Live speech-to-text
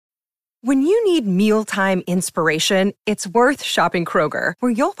When you need mealtime inspiration, it's worth shopping Kroger,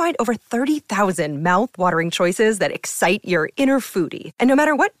 where you'll find over 30,000 mouth-watering choices that excite your inner foodie. And no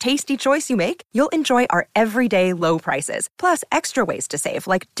matter what tasty choice you make, you'll enjoy our everyday low prices, plus extra ways to save,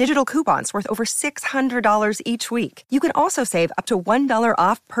 like digital coupons worth over $600 each week. You can also save up to $1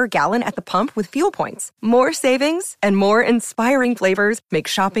 off per gallon at the pump with fuel points. More savings and more inspiring flavors make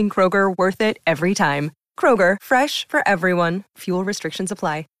shopping Kroger worth it every time. Kroger, fresh for everyone. Fuel restrictions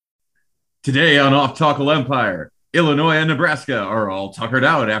apply. Today on Off Tackle Empire, Illinois and Nebraska are all tuckered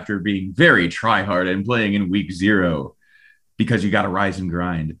out after being very try-hard and playing in week 0 because you got to rise and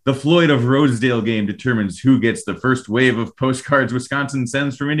grind. The Floyd of Rosedale game determines who gets the first wave of postcards Wisconsin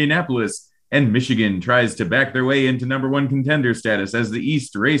sends from Indianapolis, and Michigan tries to back their way into number 1 contender status as the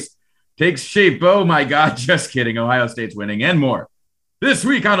East race takes shape. Oh my God, just kidding. Ohio State's winning and more. This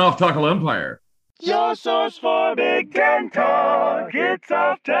week on Off Tackle Empire. Your source for Big Ten talk. It's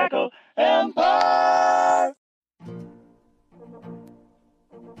Off Tackle Empire.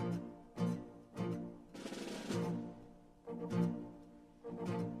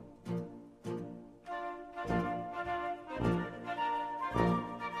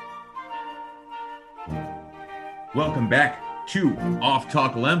 Welcome back to Off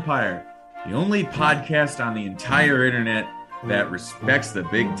Tackle Empire, the only podcast on the entire internet that respects the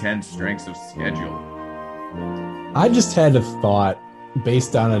Big Ten strengths of schedule. I just had a thought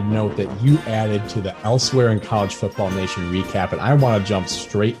based on a note that you added to the Elsewhere in College Football Nation recap, and I want to jump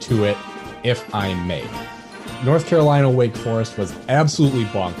straight to it, if I may. North Carolina Wake Forest was absolutely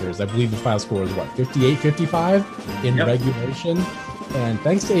bonkers. I believe the final score was, 58-55 in regulation? And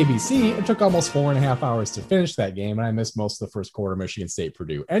thanks to ABC, it took almost 4.5 hours to finish that game, and I missed most of the first quarter, Michigan State,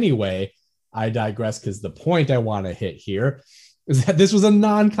 Purdue. Anyway, I digress because the point I want to hit here is that this was a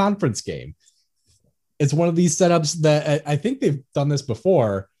non-conference game. It's one of these setups that I think they've done this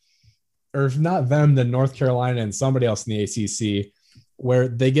before, or if not them, then North Carolina and somebody else in the ACC, where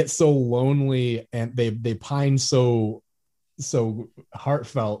they get so lonely and they pine so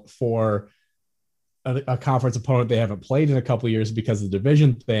heartfelt for a conference opponent they haven't played in a couple of years because of the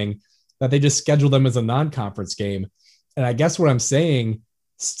division thing, that they just schedule them as a non-conference game. And I guess what I'm saying,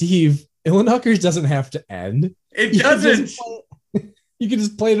 Steve, Illinois doesn't have to end. It doesn't. You can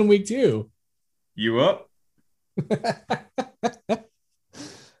just play it in week 2. You up?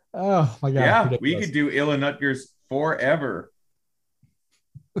 Oh my God. Yeah, ridiculous. we could do Illinois forever.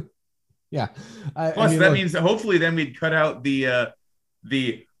 Yeah. Plus, that means that hopefully then we'd cut out that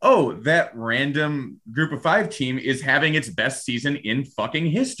random group of 5 team is having its best season in fucking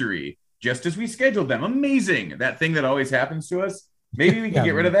history, just as we scheduled them. Amazing. That thing that always happens to us. Maybe we can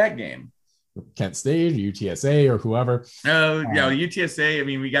get rid of that game. Kent State, UTSA, or whoever. Oh, yeah, UTSA. I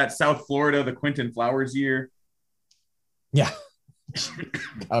mean, we got South Florida, the Quentin Flowers year. Yeah.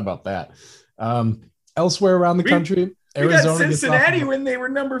 How about that? Elsewhere around the country, Arizona, we got Cincinnati when they were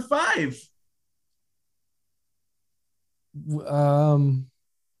number 5.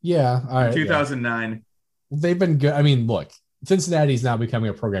 Yeah. All right. 2009. Yeah. They've been good. I mean, look, Cincinnati's now becoming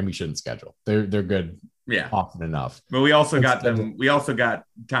a program you shouldn't schedule. They're good. Yeah, often enough. But we also got them. We also got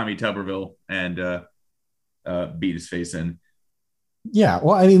Tommy Tuberville and beat his face in. Yeah,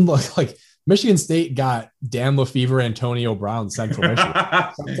 well, I mean, look, like Michigan State got Dan Lefevre, Antonio Brown, Central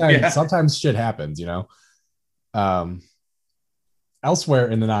Michigan. Sometimes shit happens, you know. Elsewhere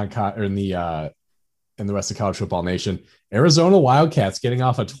in the in the rest of college football nation, Arizona Wildcats getting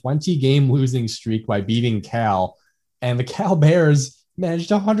off a 20-game losing streak by beating Cal, and the Cal Bears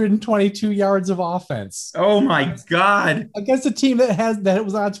managed 122 yards of offense. Oh my God. Against a team that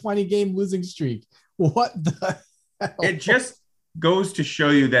was on a 20-game losing streak. What the hell? It just goes to show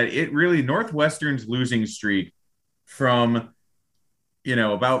you that it really, Northwestern's losing streak from,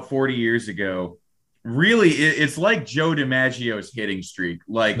 about 40 years ago, really, it's like Joe DiMaggio's hitting streak.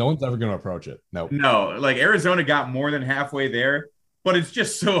 Like, no one's ever going to approach it. No, like Arizona got more than halfway there, but it's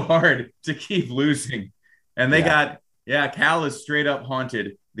just so hard to keep losing. And they Cal is straight up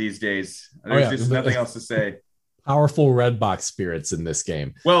haunted these days. There's just nothing else to say. Powerful red box spirits in this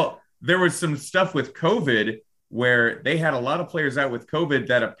game. Well, there was some stuff with COVID where they had a lot of players out with COVID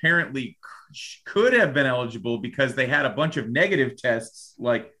that apparently could have been eligible because they had a bunch of negative tests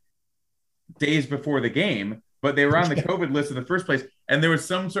like days before the game, but they were on the COVID list in the first place. And there was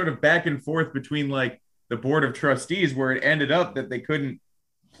some sort of back and forth between like the board of trustees where it ended up that they couldn't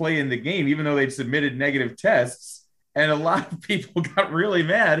play in the game, even though they'd submitted negative tests. And a lot of people got really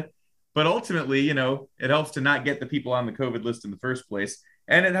mad, but ultimately, it helps to not get the people on the COVID list in the first place.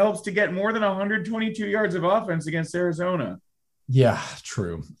 And it helps to get more than 122 yards of offense against Arizona. Yeah,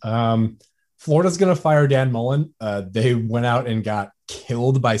 true. Florida's going to fire Dan Mullen. They went out and got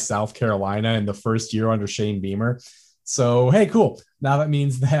killed by South Carolina in the first year under Shane Beamer. So, hey, cool. Now that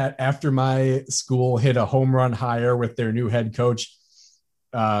means that after my school hit a home run hire with their new head coach,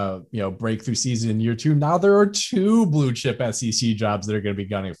 breakthrough season in year 2, now there are 2 blue chip SEC jobs that are going to be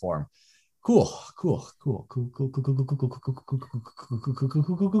gunning for him. Cool.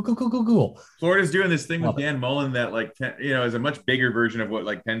 Florida's doing this thing with Dan Mullen that is a much bigger version of what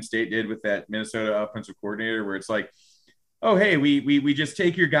like Penn State did with that Minnesota offensive coordinator, where it's like, oh, hey, we just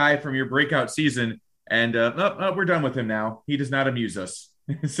take your guy from your breakout season and we're done with him now. He does not amuse us.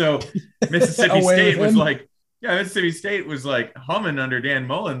 So Mississippi State was like, Mississippi State was like humming under Dan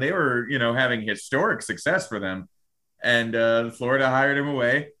Mullen. They were, having historic success for them. And Florida hired him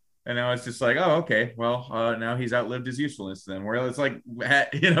away. And now it's just like, oh, okay, well, now he's outlived his usefulness then. Where it's like, had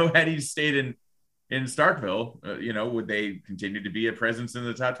he stayed in Starkville, would they continue to be a presence in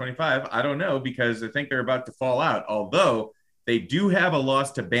the top 25? I don't know, because I think they're about to fall out. Although they do have a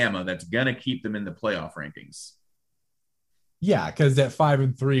loss to Bama that's going to keep them in the playoff rankings. Yeah, because at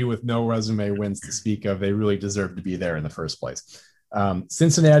 5-3 with no resume wins to speak of, they really deserve to be there in the first place.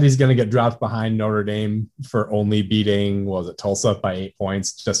 Cincinnati's going to get dropped behind Notre Dame for only beating, Tulsa by 8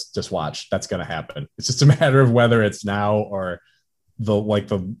 points. Just watch. That's going to happen. It's just a matter of whether it's now or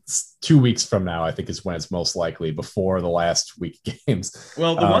the 2 weeks from now, I think is when it's most likely, before the last week games.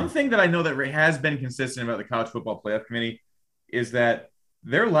 Well, the one thing that I know that has been consistent about the College Football Playoff Committee is that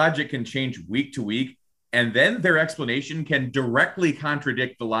their logic can change week to week, and then their explanation can directly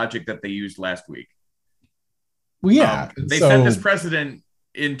contradict the logic that they used last week. Well, yeah. They set this precedent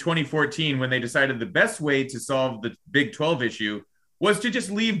in 2014 when they decided the best way to solve the Big 12 issue was to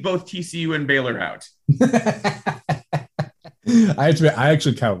just leave both TCU and Baylor out. I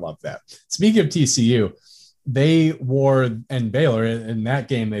actually kind of love that. Speaking of TCU, they wore, and Baylor, in that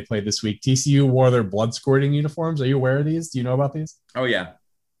game they played this week, TCU wore their blood squirting uniforms. Are you aware of these? Do you know about these? Oh, yeah.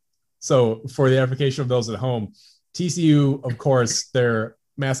 So for the edification of those at home, TCU, of course, their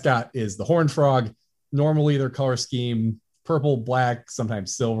mascot is the Horned Frog. Normally their color scheme, purple, black,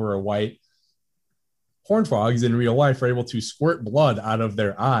 sometimes silver or white. Horned frogs in real life are able to squirt blood out of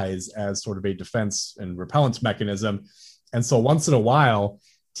their eyes as sort of a defense and repellent mechanism. And so once in a while,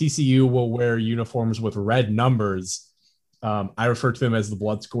 TCU will wear uniforms with red numbers. I refer to them as the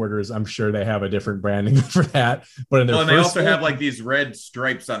blood squirters. I'm sure they have a different branding for that. But in their they also have like these red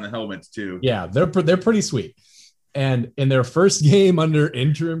stripes on the helmets too. Yeah, they're pretty sweet. And in their first game under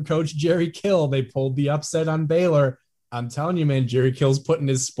interim coach Jerry Kill, they pulled the upset on Baylor. I'm telling you, man, Jerry Kill's putting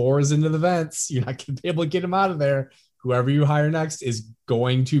his spores into the vents. You're not going to be able to get him out of there. Whoever you hire next is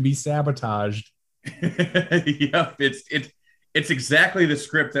going to be sabotaged. Yep, it's exactly the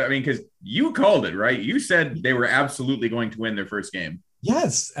script because you called it, right? You said they were absolutely going to win their first game.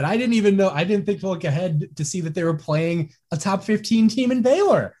 Yes, and I didn't even know. I didn't think to look ahead to see that they were playing a top 15 team in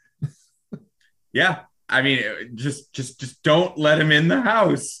Baylor. Yeah. Just don't let him in the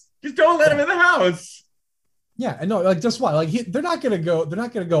house. Just don't let him in the house. Yeah, and no, just what? They're not gonna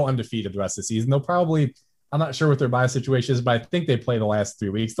go undefeated the rest of the season. They'll probably, I'm not sure what their bye situation is, but I think they play the last 3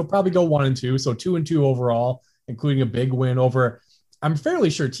 weeks. They'll probably go 1-2, so 2-2 overall, including a big win over. I'm fairly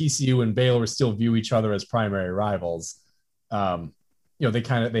sure TCU and Baylor still view each other as primary rivals. They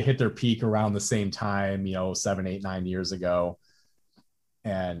hit their peak around the same time, 7, 8, 9 years ago.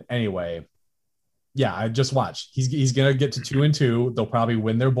 And anyway. Yeah, I just watched. He's gonna get to 2-2. They'll probably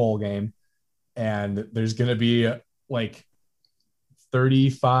win their bowl game, and there's gonna be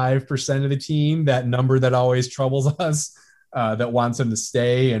 35% of the team, that number that always troubles us, that wants him to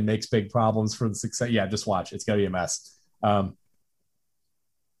stay and makes big problems for the success. Yeah, just watch. It's gonna be a mess.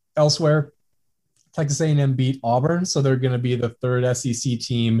 Elsewhere, Texas A&M beat Auburn, so they're gonna be the third SEC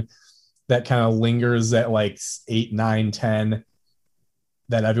team that kind of lingers at 8, 9, 10.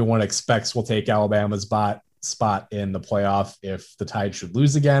 That everyone expects will take Alabama's spot in the playoff if the Tide should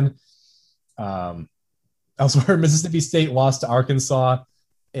lose again. Elsewhere, Mississippi State lost to Arkansas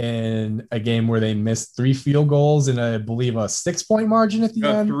in a game where they missed 3 field goals in, I believe, a 6-point margin at the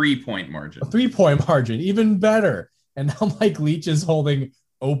end. A 3-point margin. A 3-point margin, even better. And now Mike Leach is holding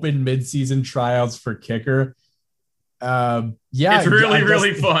open midseason tryouts for kicker. It's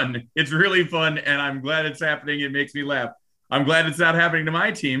really fun. It's really fun, and I'm glad it's happening. It makes me laugh. I'm glad it's not happening to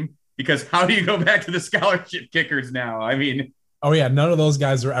my team, because how do you go back to the scholarship kickers now? Oh yeah, none of those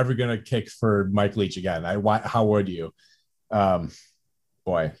guys are ever going to kick for Mike Leach again. How would you?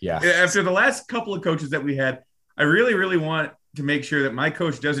 Boy, yeah. After the last couple of coaches that we had, I really, really want to make sure that my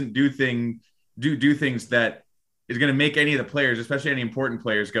coach doesn't do things that is going to make any of the players, especially any important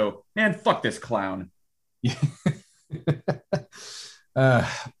players, go, man, fuck this clown.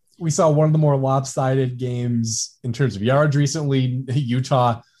 we saw one of the more lopsided games in terms of yards recently.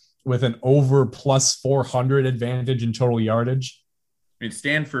 Utah with an over plus 400 advantage in total yardage. I mean,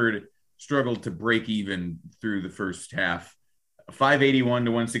 Stanford struggled to break even through the first half. 581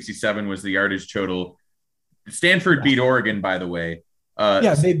 to 167 was the yardage total. Stanford beat Oregon, by the way.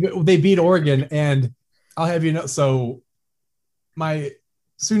 They beat Oregon, and I'll have you know. So my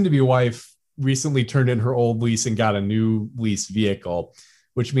soon-to-be wife recently turned in her old lease and got a new lease vehicle,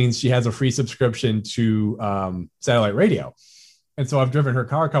 which means she has a free subscription to satellite radio. And so I've driven her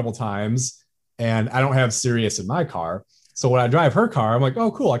car a couple times, and I don't have Sirius in my car. So when I drive her car, I'm like,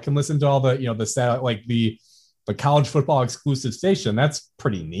 oh, cool. I can listen to all the, the satellite, like the college football exclusive station. That's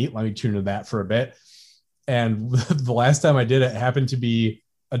pretty neat. Let me tune into that for a bit. And the last time I did it happened to be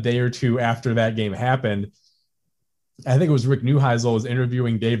a day or two after that game happened. I think it was Rick Neuheisel was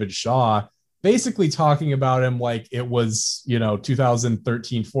interviewing David Shaw, basically talking about him like it was,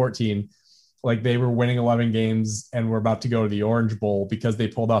 2013-14, like they were winning 11 games and were about to go to the Orange Bowl because they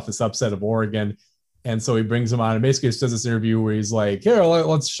pulled off this upset of Oregon. And so he brings him on and basically just does this interview where he's like, here,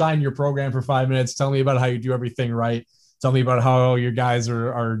 let's shine your program for 5 minutes. Tell me about how you do everything right. Tell me about how your guys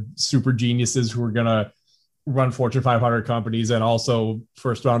are super geniuses who are going to run Fortune 500 companies and also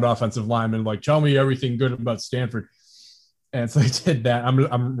first round offensive linemen. Like, tell me everything good about Stanford. And so he did that.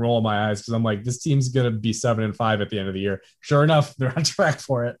 I'm rolling my eyes because I'm like, this team's going to be 7-5 at the end of the year. Sure enough, they're on track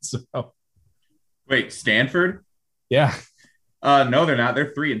for it. So wait, Stanford? Yeah. No, they're not.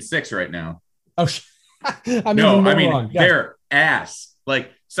 They're 3-6 right now. Oh, wrong. They're ass.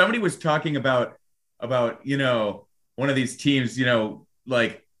 Like somebody was talking about, one of these teams,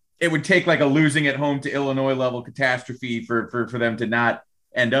 like it would take like a losing at home to Illinois level catastrophe for them to not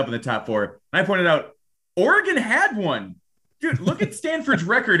end up in the top 4. And I pointed out Oregon had one. Dude, look at Stanford's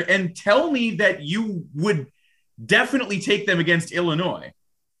record and tell me that you would definitely take them against Illinois.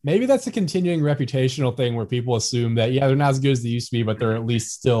 Maybe that's a continuing reputational thing where people assume that, they're not as good as they used to be, but they're at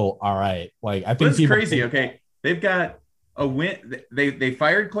least still all right. Like, I think it's crazy. Okay. They've got a win. They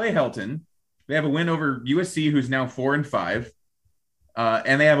fired Clay Helton. They have a win over USC, who's now 4-5.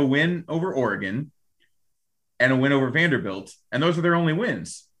 And they have a win over Oregon and a win over Vanderbilt. And those are their only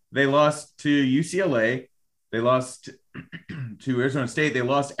wins. They lost to UCLA. They lost to Arizona State. They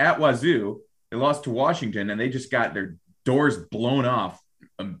lost at Wazoo. They lost to Washington, and they just got their doors blown off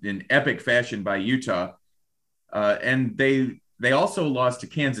in epic fashion by Utah. And they also lost to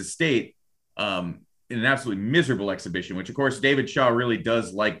Kansas State in an absolutely miserable exhibition, which, of course, David Shaw really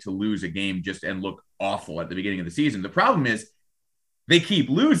does like to lose a game and look awful at the beginning of the season. The problem is they keep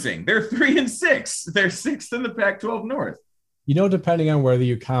losing. They're 3-6. They're 6th in the Pac-12 North. Depending on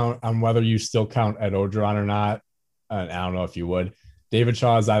whether you still count Ed Orgeron or not, I don't know if you would. David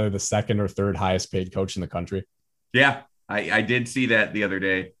Shaw is either the second or third highest paid coach in the country. Yeah, I did see that the other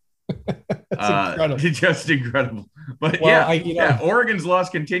day. Incredible. Just incredible. But Oregon's loss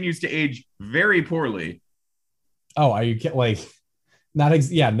continues to age very poorly. Oh, are you like not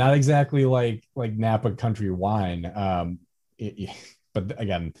exactly like Napa country wine. But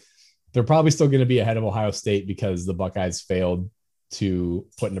again, they're probably still going to be ahead of Ohio State because the Buckeyes failed to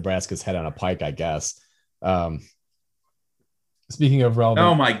put Nebraska's head on a pike, I guess. Speaking of relevant.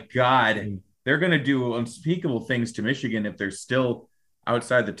 Oh my God. They're going to do unspeakable things to Michigan if they're still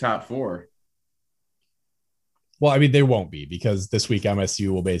outside the top 4. Well, I mean, they won't be because this week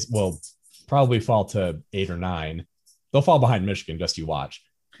MSU will probably fall to 8 or 9. They'll fall behind Michigan. Just you watch.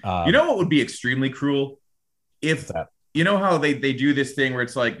 You know what would be extremely cruel? If you know how they do this thing where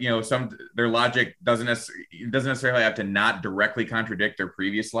it's like, their logic doesn't necessarily have to not directly contradict their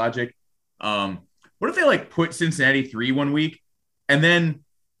previous logic. What if they like put Cincinnati 3 one week and then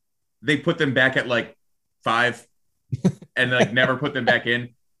they put them back at like 5 and like never put them back in?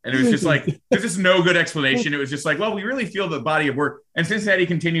 And it was just like, there's just no good explanation. It was just like, well, we really feel the body of work, and Cincinnati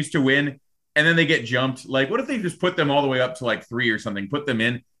continues to win. And then they get jumped. Like, what if they just put them all the way up to like 3 or something, put them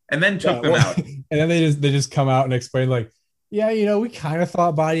in, and then took them out? And then they just come out and explain like, we kind of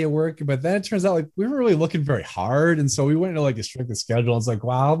thought body of work, but then it turns out like we weren't really looking very hard. And so we went into like a strength of schedule. It's like,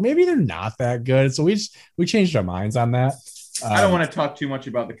 wow, maybe they're not that good. So we changed our minds on that. I don't want to talk too much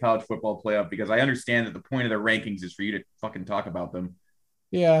about the college football playoff because I understand that the point of their rankings is for you to fucking talk about them.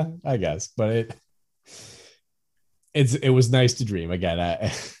 Yeah, I guess, but it was nice to dream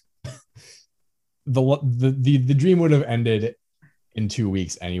again. The dream would have ended in 2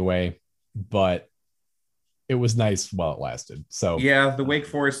 weeks anyway, but it was nice while it lasted. So yeah, the Wake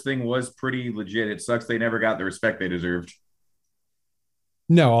Forest thing was pretty legit. It sucks they never got the respect they deserved.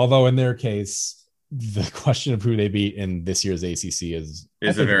 No, although in their case, the question of who they beat in this year's ACC is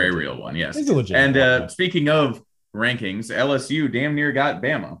a very real one. Yes, it's a legit. And speaking of rankings, LSU damn near got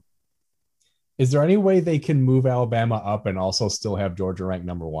Bama. Is there any way they can move Alabama up and also still have Georgia ranked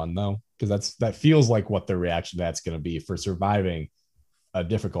number one though? Because that feels like what their reaction to that's going to be for surviving a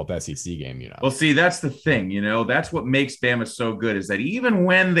difficult SEC game, Well, see, that's the thing, that's what makes Bama so good is that even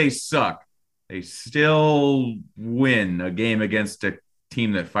when they suck, they still win a game against a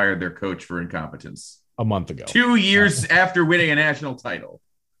team that fired their coach for incompetence a month ago, 2 years after winning a national title.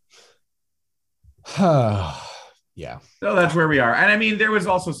 Yeah. So that's where we are. And I mean, there was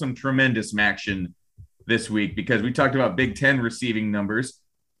also some tremendous action this week because we talked about Big Ten receiving numbers.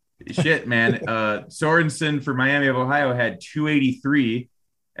 Shit, man. Sorensen for Miami of Ohio had 283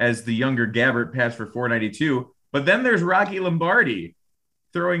 as the younger Gabbert passed for 492. But then there's Rocky Lombardi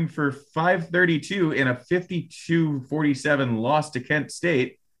throwing for 532 in a 52-47 loss to Kent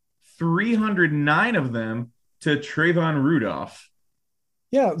State, 309 of them to Trayvon Rudolph.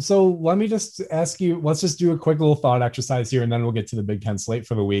 Yeah, so let me just ask you, let's just do a quick little thought exercise here, and then we'll get to the Big Ten slate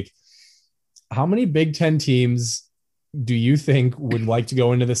for the week. How many Big Ten teams do you think would like to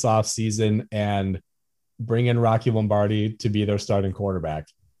go into this offseason and bring in Rocky Lombardi to be their starting quarterback?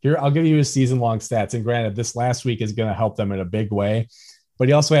 Here, I'll give you his season-long stats, and granted, this last week is going to help them in a big way, but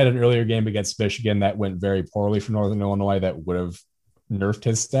he also had an earlier game against Michigan that went very poorly for Northern Illinois that would have nerfed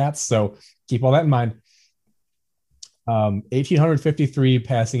his stats, so keep all that in mind. 1,853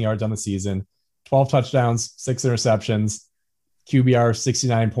 passing yards on the season, 12 touchdowns, 6 interceptions, QBR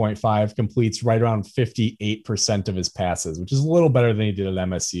 69.5, completes right around 58% of his passes, which is a little better than he did at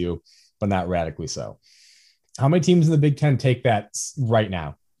MSU, but not radically so. How many teams in the Big Ten take that right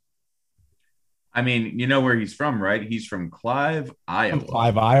now? I mean, you know where he's from, right? He's from Clive, Iowa.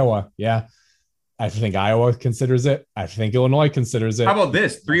 Clive, Iowa. Yeah. I think Iowa considers it. I think Illinois considers it. How about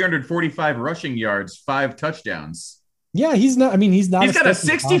this? 345 rushing yards, 5 touchdowns. Yeah, he's not. I mean, he's not. He's got a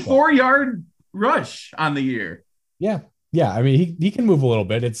 64-yard rush on the year. Yeah. I mean, he can move a little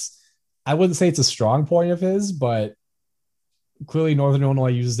bit. I wouldn't say it's a strong point of his, but clearly Northern Illinois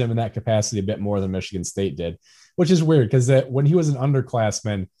uses him in that capacity a bit more than Michigan State did, which is weird because when he was an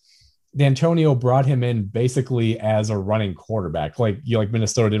underclassman, D'Antonio brought him in basically as a running quarterback, like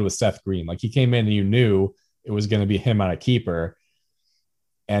Minnesota did with Seth Green. Like he came in and you knew it was going to be him on a keeper.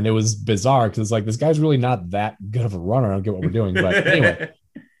 And it was bizarre because it's like, this guy's really not that good of a runner. I don't get what we're doing. But anyway,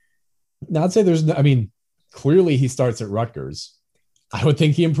 now I'd say clearly he starts at Rutgers. I would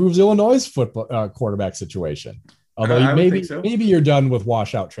think he improves Illinois' football quarterback situation. Although maybe you're done with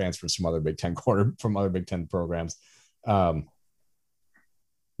washout transfers from other Big Ten programs. I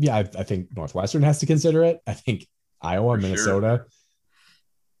think Northwestern has to consider it. I think Iowa, Minnesota,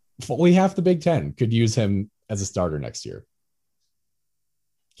 fully half the Big Ten could use him as a starter next year.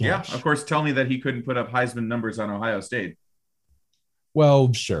 Gosh. Yeah, of course, tell me that he couldn't put up Heisman numbers on Ohio State.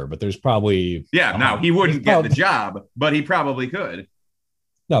 Well, sure, but there's probably... Yeah, no, he wouldn't get the job, but he probably could.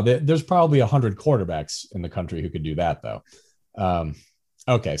 No, there's probably 100 quarterbacks in the country who could do that, though.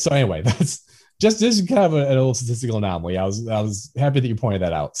 Okay, so anyway, that's just kind of a little statistical anomaly. I was happy that you pointed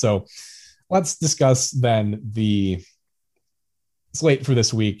that out. So let's discuss then the slate for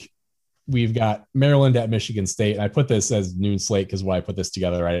this week. We've got Maryland at Michigan State. I put this as noon slate because when I put this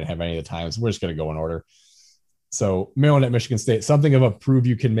together, I didn't have any of the times. We're just going to go in order. So Maryland at Michigan State, something of a prove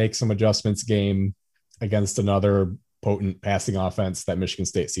you can make some adjustments game against another potent passing offense that Michigan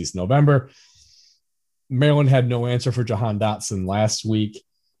State sees in November. Maryland had no answer for Jahan Dotson last week,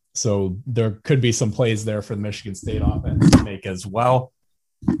 so there could be some plays there for the Michigan State offense to make as well.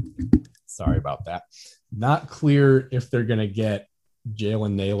 Sorry about that. Not clear if they're going to get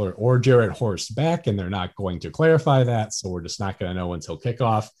Jalen Naylor or Jarrett Horst back, and they're not going to clarify that, so we're just not going to know until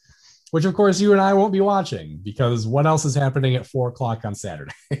kickoff, which, of course, you and I won't be watching because what else is happening at 4:00 on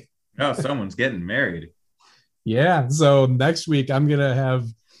Saturday? Oh, someone's getting married. Yeah, so next week I'm gonna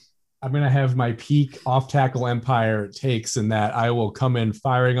have my peak off tackle empire takes, in that I will come in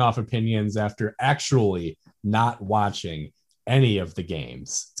firing off opinions after actually not watching any of the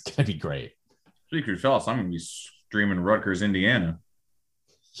games. It's gonna be great. Speak for yourself. I'm gonna be streaming Rutgers, Indiana.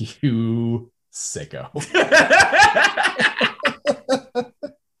 You sicko.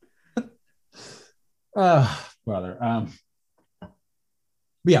 Brother. But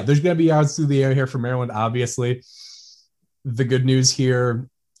yeah, there's going to be yards through the air here for Maryland, obviously. The good news here,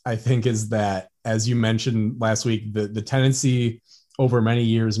 I think, is that, as you mentioned last week, the tendency over many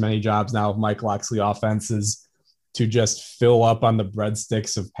years, many jobs now of Mike Locksley offenses to just fill up on the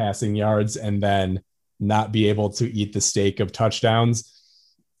breadsticks of passing yards and then not be able to eat the steak of touchdowns.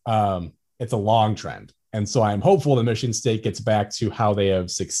 It's a long trend. And so I'm hopeful that Michigan State gets back to how they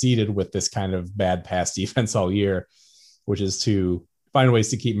have succeeded with this kind of bad pass defense all year, which is to find ways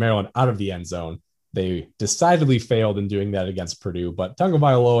to keep Maryland out of the end zone They decidedly failed in doing that against Purdue, but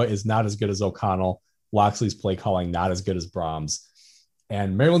Tagovailoa is not as good as O'Connell. Loxley's play calling not as good as Brahms.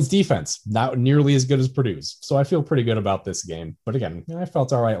 And Maryland's defense, not nearly as good as Purdue's. So I feel pretty good about this game. But again, I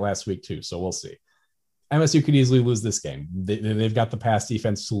felt all right last week too, so we'll see. MSU could easily lose this game. They've got the pass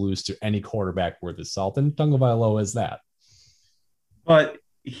defense to lose to any quarterback worth his salt, and Tagovailoa is that. But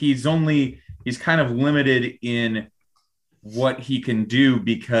he's kind of limited in what he can do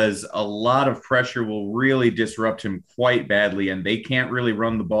because a lot of pressure will really disrupt him quite badly, and they can't really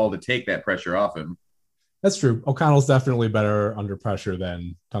run the ball to take that pressure off him. That's true. O'Connell's definitely better under pressure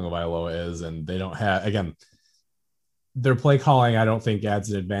than Tagovailoa is, and they don't have, again, their play calling, I don't think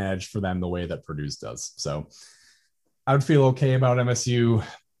adds an advantage for them the way that Purdue's does. So I would feel okay about MSU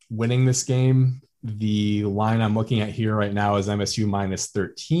winning this game. The line I'm looking at here right now is MSU minus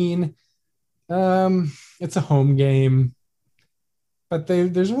 13. It's a home game, but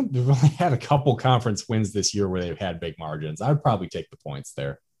they've only had a couple conference wins this year where they've had big margins. I'd probably take the points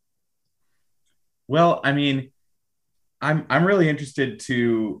there. Well, I mean, I'm really interested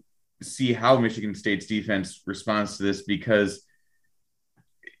to see how Michigan State's defense responds to this because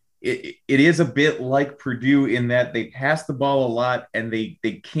it is a bit like Purdue in that they pass the ball a lot and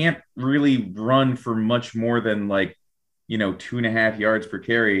they can't really run for much more than 2.5 yards per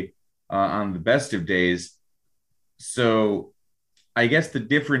carry on the best of days. So I guess the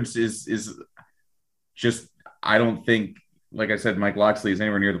difference is just, I don't think, like I said, Mike Loxley is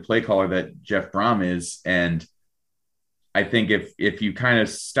anywhere near the play caller that Jeff Brom is. And I think if you kind of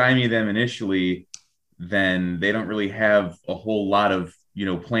stymie them initially, then they don't really have a whole lot of,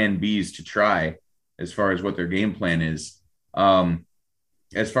 plan Bs to try as far as what their game plan is.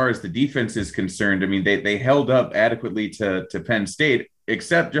 As far as the defense is concerned, I mean, they held up adequately to Penn State,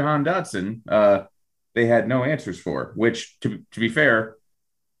 except Jahan Dotson. They had no answers for, which to be fair,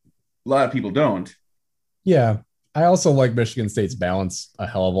 a lot of people don't. Yeah. I also like Michigan State's balance a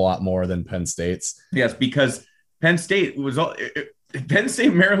hell of a lot more than Penn State's. Yes, because Penn State,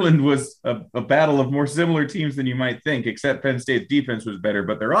 Maryland was a battle of more similar teams than you might think, except Penn State's defense was better,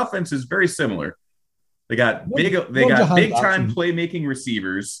 but their offense is very similar. They got big time playmaking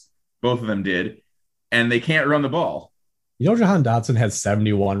receivers, both of them did, and they can't run the ball. Jahan Dotson has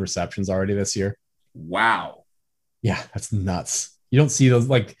 71 receptions already this year. Wow. Yeah, that's nuts. You don't see those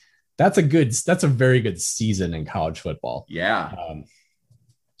that's a very good season in college football. Yeah.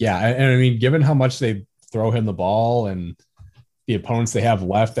 And I mean, given how much they throw him the ball and the opponents they have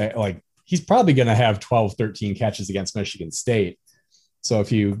left, he's probably going to have 12, 13 catches against Michigan State. So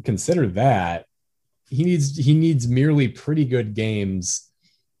if you consider that, he needs merely pretty good games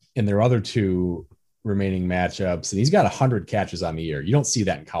in their other two remaining matchups. And he's got 100 catches on the year. You don't see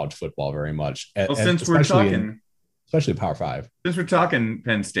that in college football very much. Especially Power 5. Since we're talking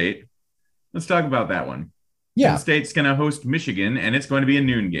Penn State, let's talk about that one. Yeah. Penn State's going to host Michigan, and it's going to be a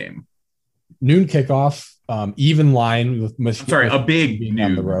noon game. Noon kickoff, even line with Michigan. A big noon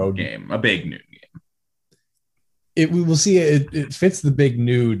on the road game. A big noon game. We will see it fits the big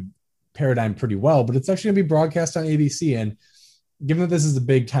noon paradigm pretty well, but it's actually going to be broadcast on ABC. And given that this is a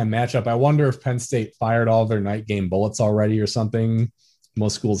big time matchup, I wonder if Penn State fired all their night game bullets already or something.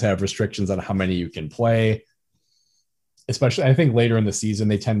 Most schools have restrictions on how many you can play. Especially, I think later in the season,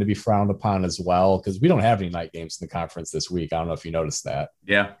 they tend to be frowned upon as well because we don't have any night games in the conference this week. I don't know if you noticed that.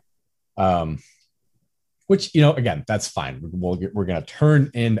 Yeah. Which, again, that's fine. We're going to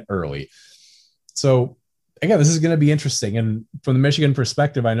turn in early. So, again, this is going to be interesting. And from the Michigan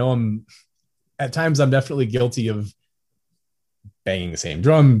perspective, I know at times I'm definitely guilty of banging the same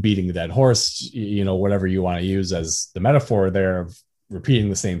drum, beating the dead horse, whatever you want to use as the metaphor there of repeating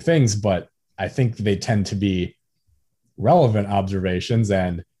the same things. But I think they tend to be relevant observations.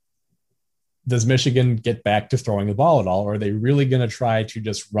 And does Michigan get back to throwing the ball at all? Or are they really going to try to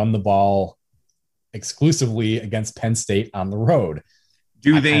just run the ball exclusively against Penn State on the road?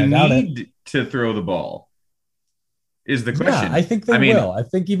 Do they need to throw the ball? Is the question. Yeah, I think they will. I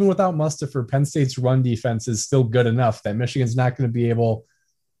think even without Mustipher, Penn State's run defense is still good enough that Michigan's not going to be able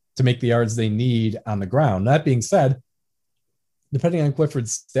to make the yards they need on the ground. That being said, depending on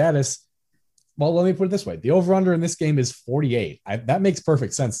Clifford's status, well, let me put it this way. The over-under in this game is 48. That makes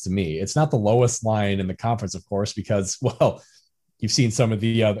perfect sense to me. It's not the lowest line in the conference, of course, because, well, you've seen some of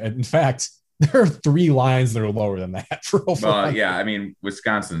the other. In fact, there are 3 lines that are lower than that for over. Yeah, I mean,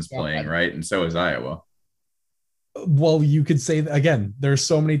 Wisconsin's playing, right? And so is Iowa. Well, you could say that, again, there's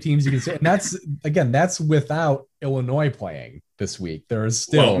so many teams you can say. And that's without Illinois playing this week. There is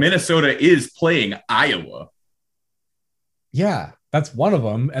still. Well, Minnesota is playing Iowa. Yeah. That's one of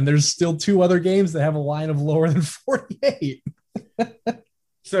them. And there's still 2 other games that have a line of lower than 48.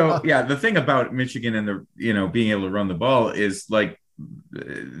 So yeah, the thing about Michigan and being able to run the ball is like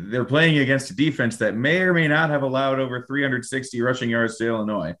they're playing against a defense that may or may not have allowed over 360 rushing yards to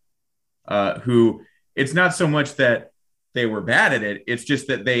Illinois. Who it's not so much that they were bad at it; it's just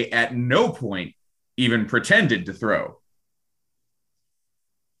that they at no point even pretended to throw.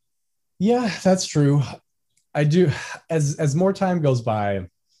 Yeah, that's true. I do. As more time goes by,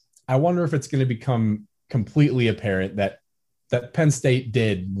 I wonder if it's going to become completely apparent that Penn State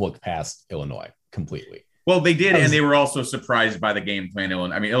did look past Illinois completely. Well, they did, and they were also surprised by the game plan.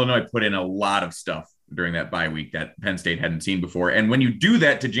 Illinois put in a lot of stuff during that bye week that Penn State hadn't seen before. And when you do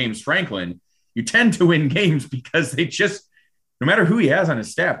that to James Franklin, you tend to win games because they just, no matter who he has on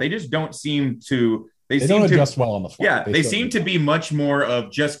his staff, they just don't seem to. They don't adjust well on the fly. Yeah, they seem to be much more of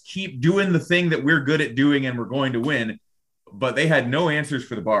just keep doing the thing that we're good at doing and we're going to win. But they had no answers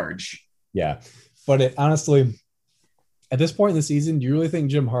for the barge. Yeah, but honestly, at this point in the season, do you really think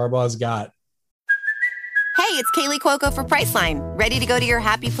Jim Harbaugh's got? Hey, it's Kaylee Cuoco for Priceline. Ready to go to your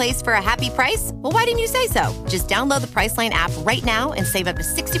happy place for a happy price? Well, why didn't you say so? Just download the Priceline app right now and save up to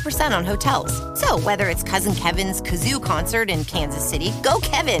 60% on hotels. So whether it's Cousin Kevin's Kazoo Concert in Kansas City, go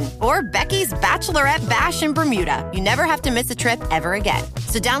Kevin, or Becky's Bachelorette Bash in Bermuda, you never have to miss a trip ever again.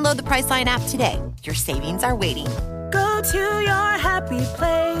 So download the Priceline app today. Your savings are waiting. Go to your happy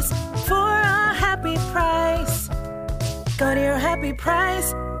place for a happy price. Go to your happy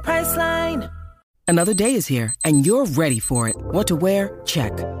price, Priceline. Another day is here, and you're ready for it. What to wear?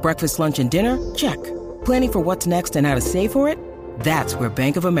 Check. Breakfast, lunch, and dinner? Check. Planning for what's next and how to save for it? That's where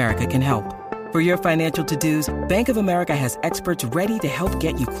Bank of America can help. For your financial to-dos, Bank of America has experts ready to help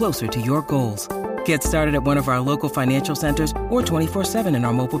get you closer to your goals. Get started at one of our local financial centers or 24/7 in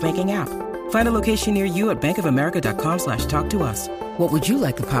our mobile banking app. Find a location near you at bankofamerica.com/talktous. What would you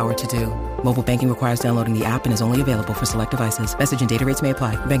like the power to do? Mobile banking requires downloading the app and is only available for select devices. Message and data rates may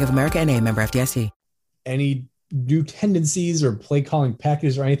apply. Bank of America N.A., member FDIC. Any new tendencies or play calling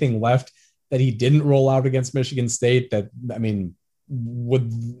packages or anything left that he didn't roll out against Michigan State? Do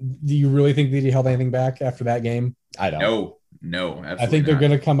you really think that he held anything back after that game? I don't. No, absolutely I think they're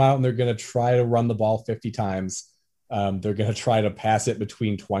going to come out and they're going to try to run the ball 50 times. They're going to try to pass it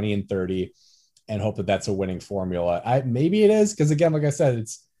between 20 and 30 and hope that that's a winning formula. Maybe it is, because again, like I said,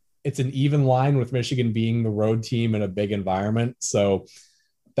 it's an even line with Michigan being the road team in a big environment. So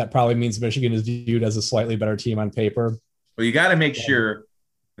that probably means Michigan is viewed as a slightly better team on paper. Well, you got to make sure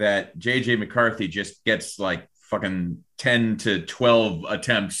that JJ McCarthy just gets like fucking 10 to 12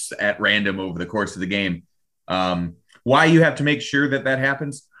 attempts at random over the course of the game. Why you have to make sure that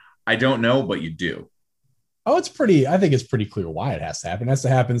happens, I don't know, but you do. Oh, I think it's pretty clear why it has to happen. It has to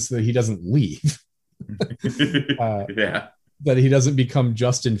happen so that he doesn't leave. Yeah. That he doesn't become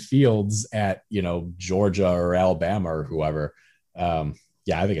Justin Fields at, Georgia or Alabama or whoever.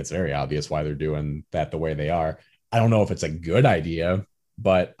 Yeah, I think it's very obvious why they're doing that the way they are. I don't know if it's a good idea,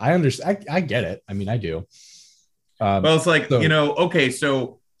 but I understand. I get it. I do. Well, it's like, okay,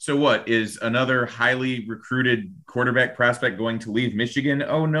 so what is another highly recruited quarterback prospect going to leave Michigan?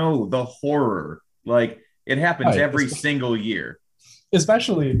 Oh no, the horror. Like it happens every single year.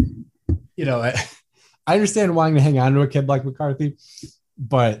 Especially, I understand wanting to hang on to a kid like McCarthy,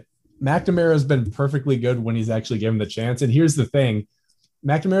 but McNamara has been perfectly good when he's actually given the chance. And here's the thing.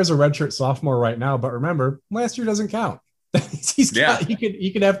 McNamara's a redshirt sophomore right now, but remember, last year doesn't count.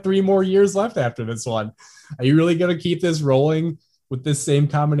 He could have 3 more years left after this one. Are you really going to keep this rolling with this same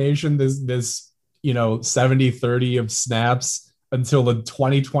combination, this 70-30 of snaps until the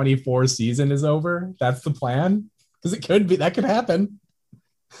 2024 season is over? That's the plan? Because that could happen.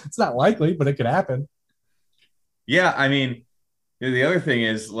 It's not likely, but it could happen. Yeah, the other thing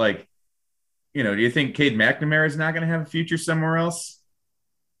is do you think Cade McNamara is not going to have a future somewhere else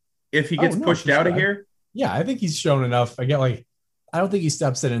if he gets pushed out of here? Yeah, I think he's shown enough. I don't think he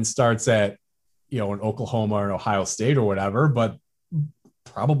steps in and starts at, in Oklahoma or Ohio State or whatever, but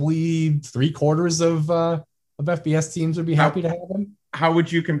probably 3/4 of FBS teams would be happy to have him. How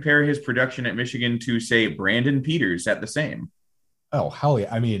would you compare his production at Michigan to, say, Brandon Peters at the same? Oh, hell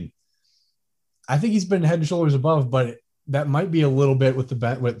yeah. I think he's been head and shoulders above, but that might be a little bit with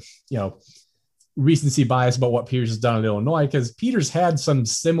recency bias about what Peters has done at Illinois, because Peters had some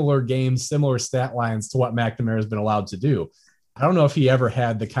similar games, similar stat lines to what McNamara has been allowed to do. I don't know if he ever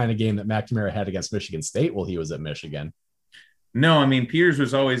had the kind of game that McNamara had against Michigan State while he was at Michigan. No, Peters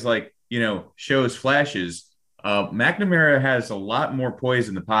was always shows flashes. McNamara has a lot more poise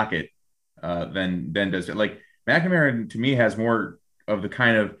in the pocket than does it. Like McNamara to me has more of the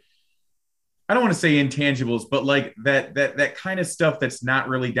kind of, I don't want to say intangibles, but like that kind of stuff that's not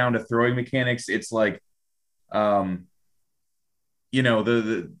really down to throwing mechanics. It's like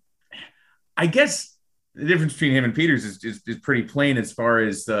the I guess the difference between him and Peters is pretty plain as far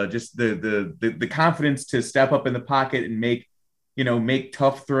as just the confidence to step up in the pocket and make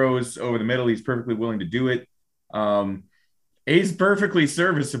tough throws over the middle. He's perfectly willing to do it. He's perfectly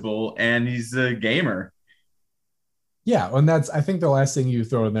serviceable, and he's a gamer. Yeah, and I think the last thing you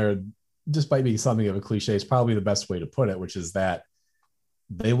throw in there, despite being something of a cliche, is probably the best way to put it, which is that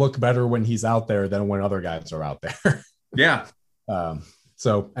they look better when he's out there than when other guys are out there. Yeah.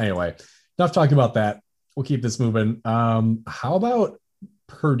 So anyway, enough talking about that. We'll keep this moving. How about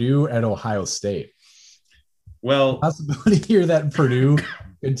Purdue at Ohio State? Well, possibility here that Purdue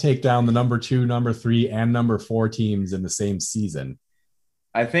could take down the number 2, number 3, and number 4 teams in the same season.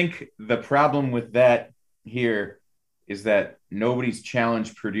 I think the problem with that here is that nobody's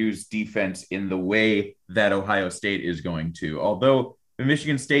challenged Purdue's defense in the way that Ohio State is going to. Although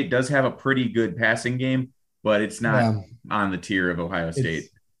Michigan State does have a pretty good passing game, but it's not on the tier of Ohio State.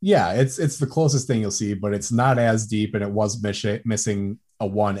 It's the closest thing you'll see, but it's not as deep, and it was missing a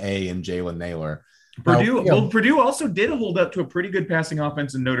 1A in Jalen Naylor. Purdue also did hold up to a pretty good passing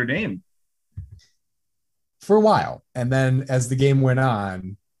offense in Notre Dame for a while. And then as the game went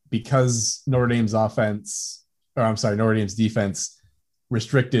on, because Notre Dame's defense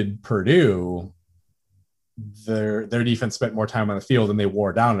restricted Purdue, their defense spent more time on the field and they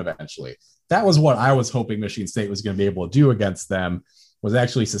wore down eventually. That was what I was hoping Michigan State was going to be able to do against them, was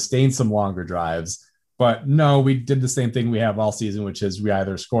actually sustain some longer drives. But no, we did the same thing we have all season, which is we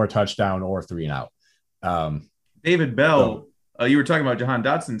either score a touchdown or 3 and out. David Bell, you were talking about Jahan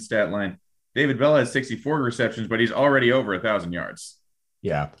Dotson's stat line. David Bell has 64 receptions, but he's already over 1,000 yards.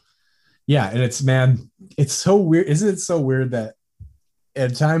 Yeah. And it's so weird. Isn't it so weird that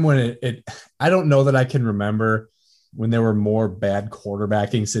at a time when I don't know that I can remember when there were more bad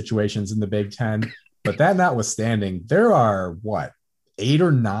quarterbacking situations in the Big Ten, but that notwithstanding, there are 8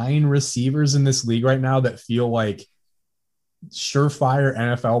 or 9 receivers in this league right now that feel like surefire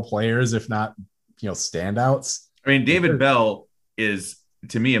NFL players, if not, standouts. I mean, David Bell is,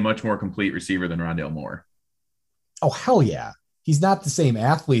 to me, a much more complete receiver than Rondale Moore. Oh, hell yeah. He's not the same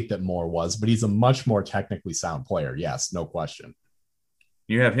athlete that Moore was, but he's a much more technically sound player. Yes, no question.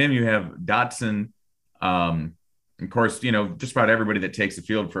 You have him, you have Dotson. Of course, just about everybody that takes the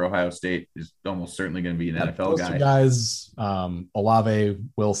field for Ohio State is almost certainly going to be an NFL guy. Guys, Olave,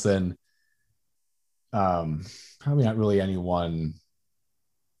 Wilson, probably not really anyone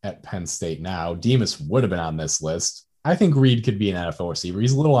at Penn State now. Demas would have been on this list. I think Reed could be an NFL receiver.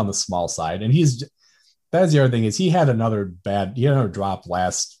 He's a little on the small side, and that's the other thing is he had another drop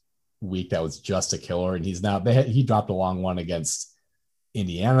last week that was just a killer, and he dropped a long one against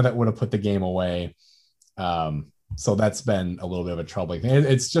Indiana that would have put the game away. So that's been a little bit of a troubling thing.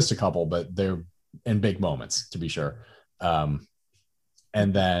 It's just a couple, but they're in big moments to be sure. And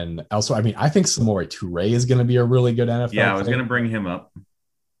then also, I think Samori Toure is going to be a really good NFL player. I was going to bring him up.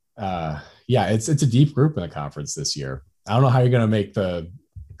 It's a deep group in the conference this year. I don't know how you're going to make the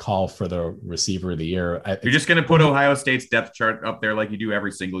call for the receiver of the year. You're just going to put Ohio State's depth chart up there like you do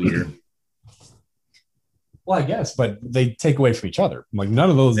every single year. Well, I guess, but they take away from each other. Like none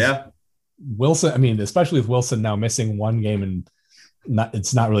of those. Yeah. Wilson, especially with Wilson now missing one game and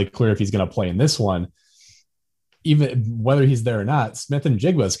it's not really clear if he's going to play in this one. Even whether he's there or not, Smith and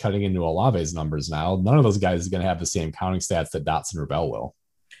Jigba is cutting into Olave's numbers now. None of those guys is going to have the same counting stats that Dotson or Bell will.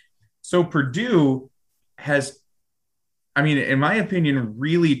 So Purdue has, in my opinion,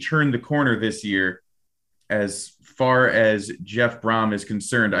 really turned the corner this year as far as Jeff Brom is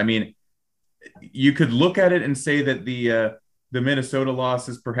concerned. You could look at it and say that the Minnesota loss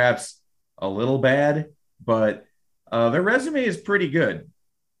is perhaps a little bad, but their resume is pretty good.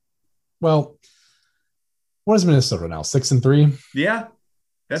 Well, what is Minnesota now? 6-3? Yeah,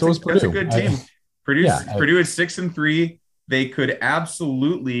 that's a good team. Purdue is 6-3. They could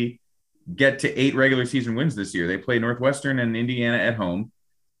absolutely get to 8 regular season wins this year. They play Northwestern and Indiana at home.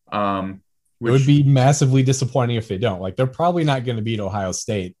 It would be massively disappointing if they don't. They're probably not going to beat Ohio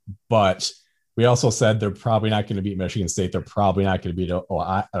State, but we also said they're probably not going to beat Michigan State. They're probably not going to beat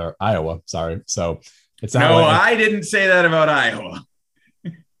Iowa. Sorry. So it's not. No, I didn't say that about Iowa.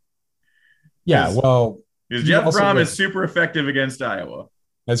 Yeah, well, because Jeff Brom is super effective against Iowa.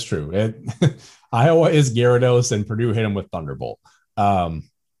 That's true. Iowa is Gyarados, and Purdue hit him with Thunderbolt.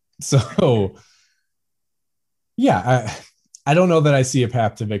 So, yeah, I don't know that I see a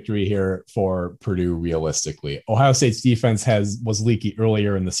path to victory here for Purdue realistically. Ohio State's defense was leaky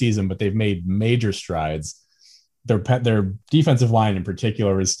earlier in the season, but they've made major strides. Their defensive line in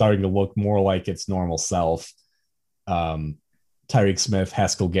particular is starting to look more like its normal self. Tyreek Smith,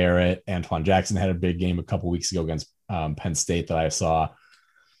 Haskell Garrett, Antoine Jackson had a big game a couple weeks ago against Penn State that I saw.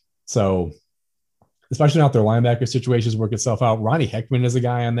 So especially now their linebacker situations work itself out. Ronnie Hickman is a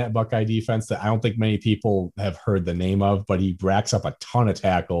guy on that Buckeye defense that I don't think many people have heard the name of, but he racks up a ton of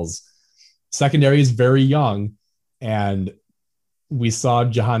tackles. Secondary is very young, and we saw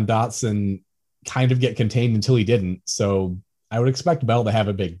Jahan Dotson kind of get contained until he didn't. So I would expect Bell to have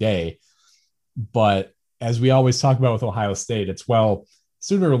a big day. But as we always talk about with Ohio State, it's, well,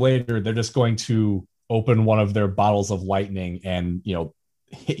 sooner or later, they're just going to open one of their bottles of lightning and,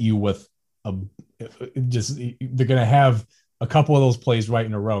 hit you with they're going to have a couple of those plays right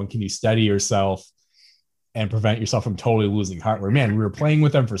in a row. And can you steady yourself and prevent yourself from totally losing heart? Where, man, we were playing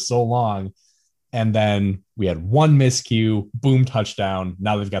with them for so long, and then we had one miscue, boom, touchdown.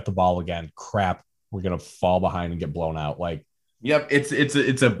 Now they've got the ball again. Crap, we're going to fall behind and get blown out. Yep,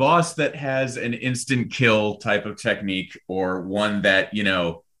 it's a boss that has an instant kill type of technique, or one that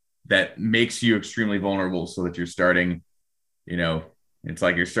that makes you extremely vulnerable, so that you're starting, it's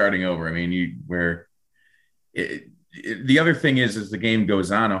like you're starting over. I mean, the other thing is, as the game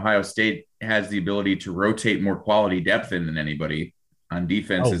goes on, Ohio State has the ability to rotate more quality depth in than anybody on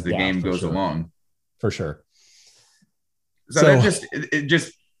defense as the game goes along. For sure. So that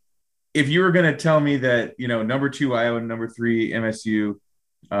just if you were going to tell me that, number 2 Iowa, number 3 MSU,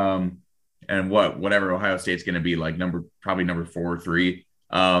 and whatever Ohio State's going to be like probably number 4 or 3,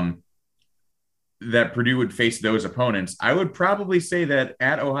 that Purdue would face those opponents, I would probably say that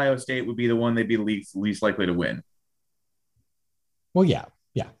at Ohio State would be the one they'd be least likely to win. Well, yeah,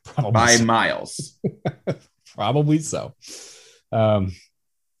 probably by miles. Probably so.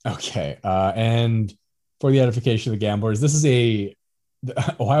 Okay. And for the edification of the gamblers,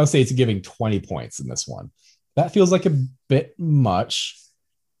 Ohio State's giving 20 points in this one. That feels like a bit much,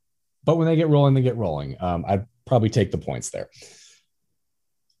 but when they get rolling, they get rolling. I'd probably take the points there.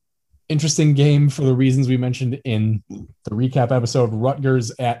 Interesting game for the reasons we mentioned in the recap episode. Rutgers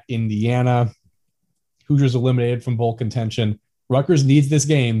at Indiana. Hoosiers eliminated from bowl contention. Rutgers needs this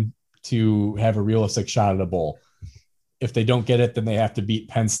game to have a realistic shot at a bowl. If they don't get it, then they have to beat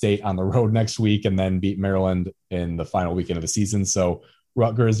Penn State on the road next week and then beat Maryland in the final weekend of the season. So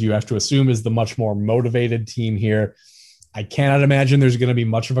Rutgers, you have to assume, is the much more motivated team here. I cannot imagine there's going to be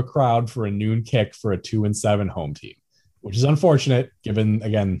much of a crowd for a noon kick for a 2-7 home team, which is unfortunate given,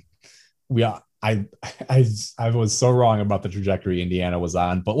 again, I was so wrong about the trajectory Indiana was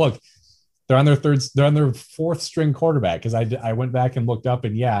on. But look, they're on their fourth string quarterback, because I went back and looked up,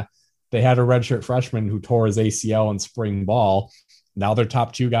 and they had a redshirt freshman who tore his ACL in spring ball. Now their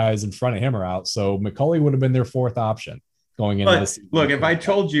top 2 guys in front of him are out. So McCulley would have been their 4th option going into this season. Look, if I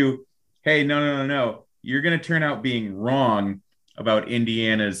told you, hey, no, you're going to turn out being wrong about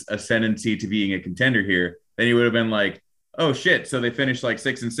Indiana's ascendancy to being a contender here, then you would have been like, oh shit, so they finished like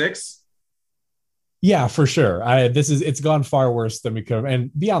 6-6? Yeah, for sure. It's gone far worse than we could have.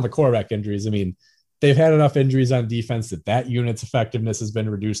 And beyond the quarterback injuries, I mean, they've had enough injuries on defense that unit's effectiveness has been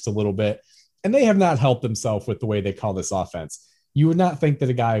reduced a little bit, and they have not helped themselves with the way they call this offense. You would not think that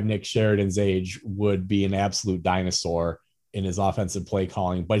a guy of Nick Sheridan's age would be an absolute dinosaur in his offensive play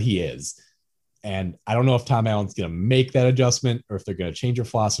calling, but he is. And I don't know if Tom Allen's going to make that adjustment, or if they're going to change their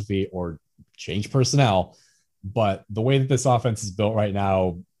philosophy or change personnel. But the way that this offense is built right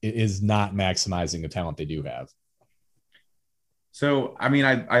now is not maximizing the talent they do have. So, I mean,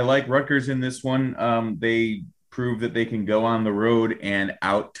 I like Rutgers in this one. They prove that they can go on the road and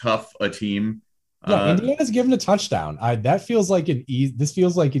out tough a team. Yeah, Indiana's given a touchdown. This feels like an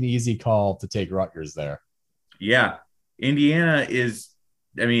easy call to take Rutgers there. Yeah, Indiana is,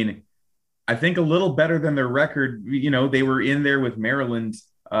 I mean, I think a little better than their record. They were in there with Maryland,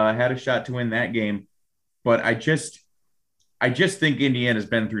 had a shot to win that game. But I just think Indiana's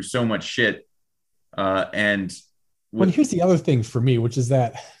been through so much shit. Well, here's the other thing for me, which is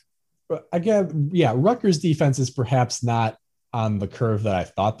that, again, Rutgers defense is perhaps not on the curve that I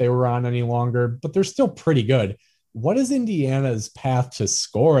thought they were on any longer, but they're still pretty good. What is Indiana's path to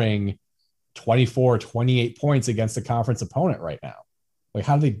scoring 24, 28 points against a conference opponent right now? Like,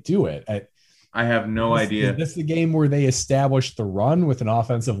 how do they do it? I have no idea. Is this the game where they established the run with an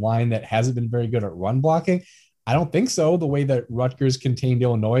offensive line that hasn't been very good at run blocking? I don't think so. The way that Rutgers contained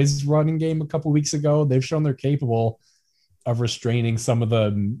Illinois' running game a couple of weeks ago, they've shown they're capable of restraining some of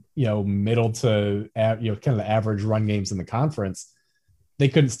the, middle to, kind of the average run games in the conference. They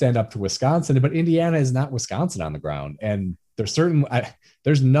couldn't stand up to Wisconsin, but Indiana is not Wisconsin on the ground. And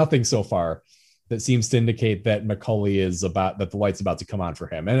there's nothing so far that seems to indicate that McCulley that the light's about to come on for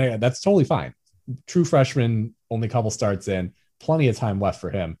him. And that's totally fine. True freshman, only a couple starts in, plenty of time left for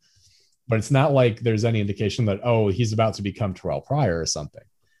him. But it's not like there's any indication that, he's about to become Terrell Pryor or something.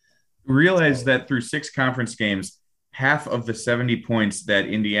 Realize that through 6 conference games, half of the 70 points that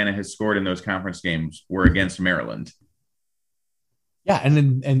Indiana has scored in those conference games were against Maryland. Yeah,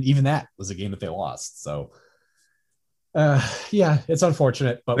 and even that was a game that they lost. So, yeah, it's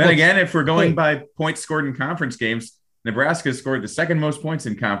unfortunate. But then again, if we're going by points scored in conference games, Nebraska scored the second most points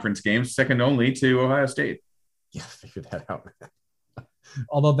in conference games, second only to Ohio State. Yeah, figure that out.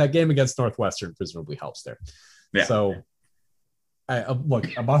 Although that game against Northwestern presumably helps there. Yeah. So,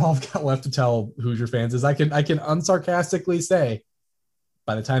 look, about all I've got left to tell Hoosier fans is I can unsarcastically say,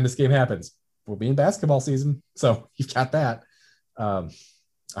 by the time this game happens, we'll be in basketball season. So you've got that. All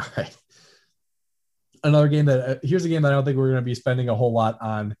right. Another game here's a game that I don't think we're going to be spending a whole lot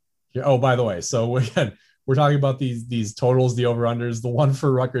on here. Oh, by the way, so we're talking about these totals, the over-unders. The one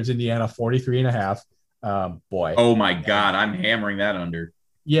for Rutgers, Indiana, 43.5. Boy. Oh my God, I'm hammering that under.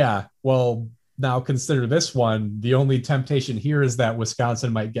 Yeah. Well, now consider this one. The only temptation here is that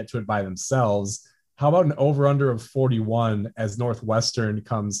Wisconsin might get to it by themselves. How about an over-under of 41 as Northwestern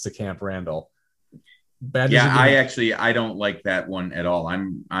comes to Camp Randall? I don't like that one at all.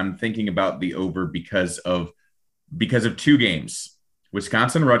 I'm thinking about the over because of two games: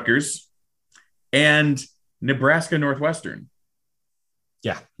 Wisconsin Rutgers and Nebraska Northwestern.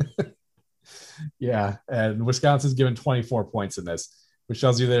 Yeah. Yeah, and Wisconsin's given 24 points in this, which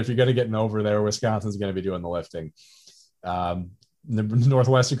tells you that if you're going to get an over there, Wisconsin's going to be doing the lifting.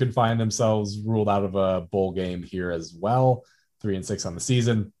 Northwestern could find themselves ruled out of a bowl game here as well. 3-6 on the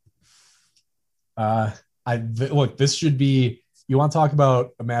season. Look, this should be, you want to talk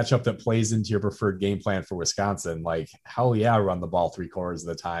about a matchup that plays into your preferred game plan for Wisconsin. Like, hell yeah, run the ball 3/4 of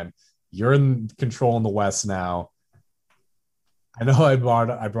the time. You're in control in the West now. I know I brought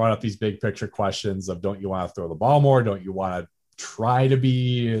up these big picture questions of, don't you want to throw the ball more? Don't you want to try to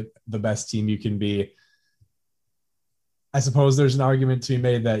be the best team you can be? I suppose there's an argument to be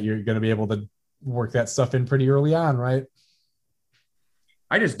made that you're going to be able to work that stuff in pretty early on, right?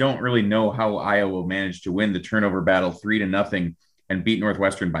 I just don't really know how Iowa will manage to win the turnover battle 3-0 and beat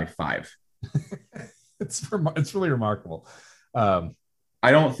Northwestern by 5. It's really remarkable. I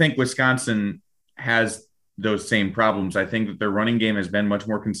don't think Wisconsin has those same problems. I think that their running game has been much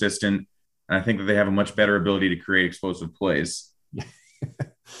more consistent, and I think that they have a much better ability to create explosive plays.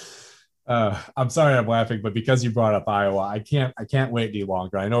 I'm sorry I'm laughing, but because you brought up Iowa, I can't wait any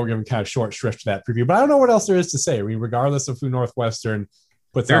longer. I know we're giving kind of short shrift to that preview, but I don't know what else there is to say. I mean, regardless of who Northwestern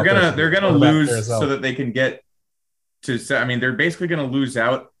puts they're out, they're gonna lose so that they can get to. I mean, they're basically gonna lose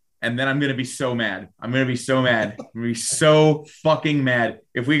out. And then I'm going to be so mad. I'm going to be so fucking mad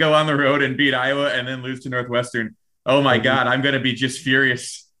if we go on the road and beat Iowa and then lose to Northwestern. Oh, my God. I'm going to be just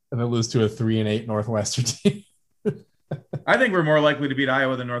furious. And then lose to a 3-8 Northwestern team. I think we're more likely to beat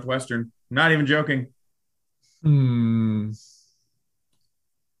Iowa than Northwestern. Not even joking. I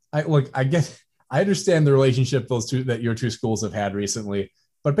understand the relationship that your two schools have had recently,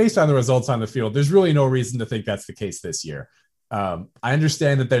 but based on the results on the field, there's really no reason to think that's the case this year. I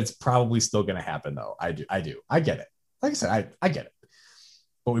understand that it's probably still going to happen, though. I do. I get it. Like I said, I get it.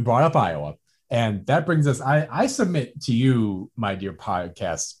 But we brought up Iowa, and that brings us. I submit to you, my dear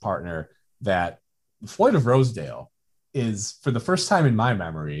podcast partner, that Floyd of Rosedale is, for the first time in my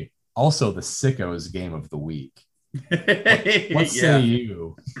memory, also the Sickos game of the week. What say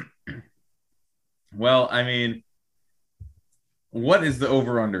you? Well, I mean, what is the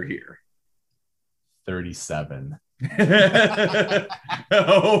over-under here? 37.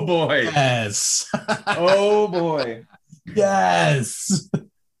 Oh boy. Yes. Oh boy. Yes.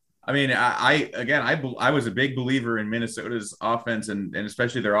 I mean, I was a big believer in Minnesota's offense and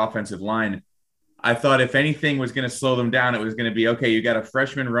especially their offensive line. I thought if anything was going to slow them down, it was going to be, okay, you got a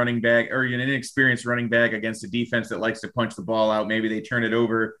freshman running back or an inexperienced running back against a defense that likes to punch the ball out. Maybe they turn it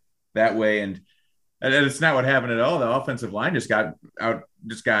over that way. And it's not what happened at all. The offensive line just got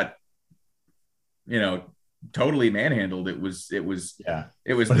totally manhandled. It was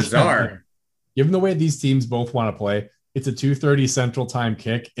bizarre. Given the way these teams both want to play, it's a 2:30 Central Time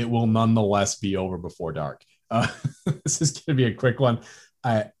kick. It will nonetheless be over before dark. This is going to be a quick one.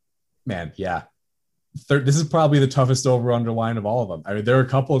 This is probably the toughest over-under line of all of them. I mean, there are a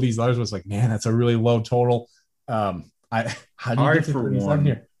couple of these others was like, man, that's a really low total. How do you get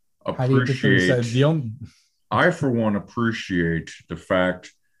to 37 here? I, for one, appreciate the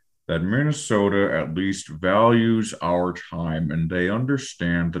fact that Minnesota at least values our time, and they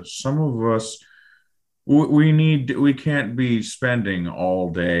understand that some of us, we can't be spending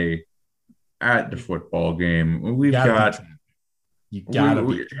all day at the football game. You gotta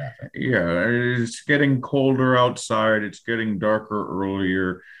beat traffic. Yeah, it's getting colder outside. It's getting darker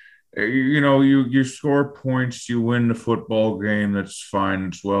earlier. You score points, you win the football game. That's fine.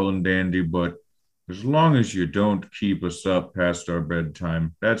 It's well and dandy, but As long as you don't keep us up past our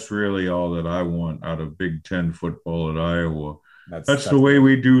bedtime, that's really all that I want out of Big Ten football at Iowa. That's the way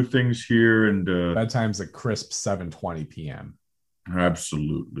we do things here. And bedtime's a crisp 7:20 p.m.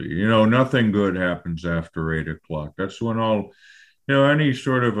 Absolutely. Nothing good happens after 8 o'clock. That's when any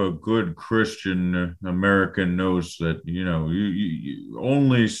sort of a good Christian American knows that, you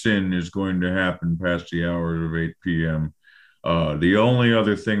only sin is going to happen past the hour of 8 p.m. The only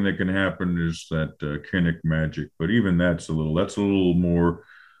other thing that can happen is that Kinnick magic, but even that's a little more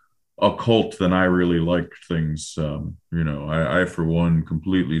occult than I really like things. I for one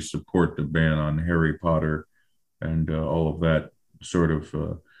completely support the ban on Harry Potter and all of that sort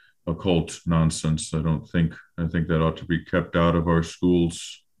of occult nonsense. I think that ought to be kept out of our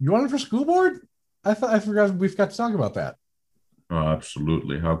schools. You want it for school board? I forgot we've got to talk about that. Oh,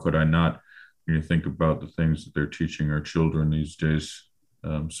 absolutely. How could I not? When you think about the things that they're teaching our children these days,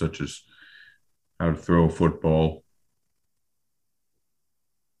 such as how to throw a football.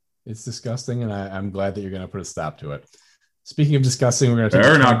 It's disgusting, and I'm glad that you're going to put a stop to it. Speaking of disgusting, we're going to.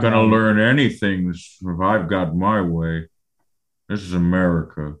 They're not going to learn anything if I've got my way. This is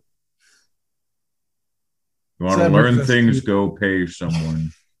America. You want to learn things? Go pay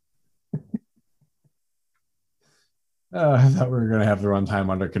someone. I thought we were going to have the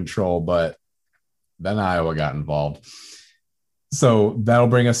runtime under control, but then Iowa got involved. So that'll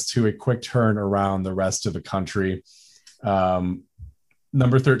bring us to a quick turn around the rest of the country.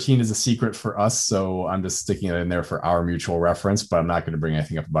 Number 13 is a secret for us, so I'm just sticking it in there for our mutual reference, but I'm not going to bring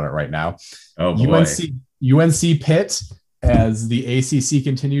anything up about it right now. Oh, boy. UNC Pitt, as the ACC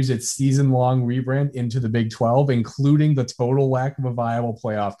continues its season-long rebrand into the Big 12, including the total lack of a viable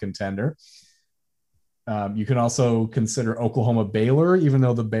playoff contender. You can also consider Oklahoma Baylor, even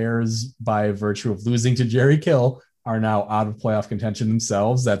though the Bears, by virtue of losing to Jerry Kill, are now out of playoff contention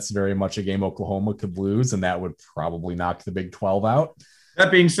themselves. That's very much a game Oklahoma could lose, and that would probably knock the Big 12 out.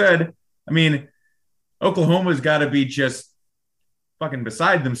 That being said, Oklahoma's got to be just fucking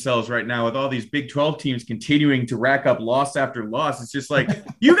beside themselves right now with all these Big 12 teams continuing to rack up loss after loss. It's just like,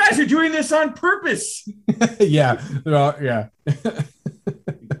 you guys are doing this on purpose. Yeah. Well, yeah.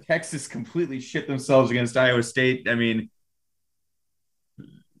 Texas completely shit themselves against Iowa State.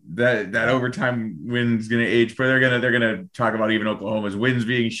 That overtime win is going to age, but they're going to talk about even Oklahoma's wins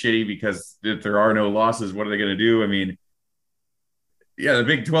being shitty because if there are no losses, what are they going to do? The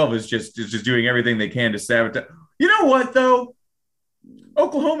Big 12 is just doing everything they can to sabotage. You know what though?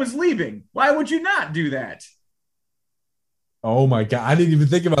 Oklahoma's leaving. Why would you not do that? Oh my God. I didn't even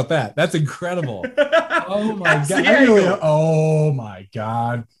think about that. That's incredible. Oh my God. Oh my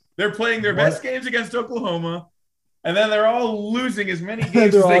God. They're playing their best games against Oklahoma, and then they're all losing as many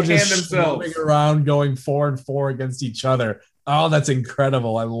games as they can themselves. Moving around, going 4-4 against each other. Oh, that's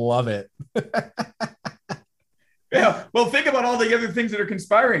incredible. I love it. Yeah. Well, think about all the other things that are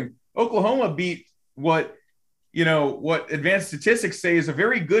conspiring. Oklahoma beat what advanced statistics say is a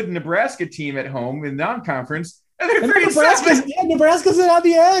very good Nebraska team at home in non-conference. And they're 3-7. Nebraska's on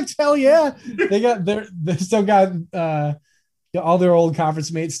the act. Hell yeah. They still got all their old conference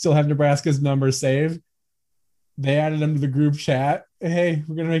mates still have Nebraska's number saved. They added them to the group chat. Hey,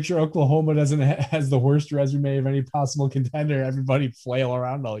 we're going to make sure Oklahoma has the worst resume of any possible contender. Everybody flail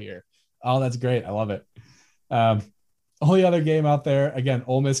around all year. Oh, that's great. I love it. Only other game out there, again,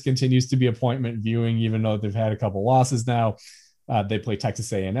 Ole Miss continues to be appointment viewing, even though they've had a couple losses now. They play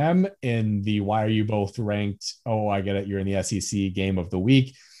Texas A&M in the why are you both ranked? Oh, I get it. You're in the SEC game of the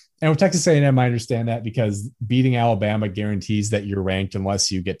week. And with Texas A&M, I understand that because beating Alabama guarantees that you're ranked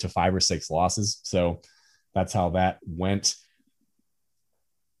unless you get to 5 or 6 losses. So that's how that went.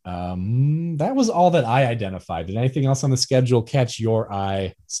 That was all that I identified. Did anything else on the schedule catch your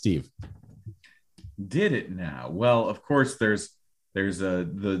eye, Steve? Did it now? Well, of course, there's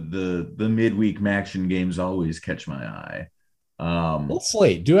the midweek Maction games always catch my eye.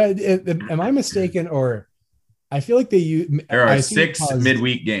 Slate. Am I mistaken, or I feel like there are 6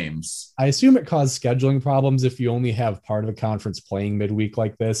 midweek games. I assume it caused scheduling problems if you only have part of the conference playing midweek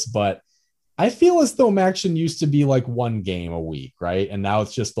like this, but I feel as though Maction used to be like 1 game a week, right? And now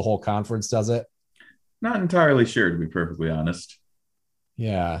it's just the whole conference does it. Not entirely sure, to be perfectly honest.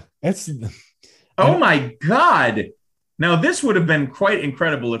 Yeah, Oh my God. Now, this would have been quite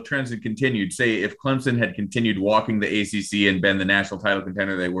incredible if trends had continued. Say, if Clemson had continued walking the ACC and been the national title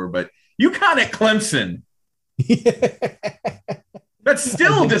contender they were, but UConn at Clemson. That's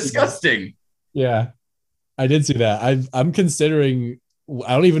still disgusting. Yeah, I did see that. I'm considering,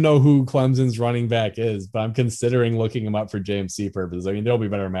 I don't even know who Clemson's running back is, but I'm considering looking him up for JMC purposes. There'll be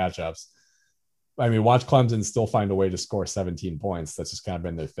better matchups. Watch Clemson still find a way to score 17 points. That's just kind of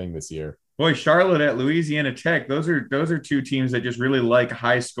been their thing this year. Boy, Charlotte at Louisiana Tech. Those are two teams that just really like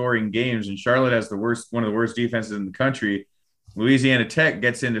high scoring games. And Charlotte has one of the worst defenses in the country. Louisiana Tech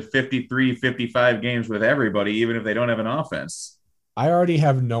gets into 53, 55 games with everybody, even if they don't have an offense. I already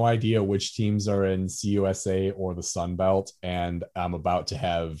have no idea which teams are in CUSA or the Sun Belt, and I'm about to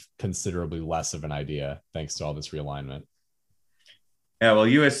have considerably less of an idea thanks to all this realignment. Yeah, well,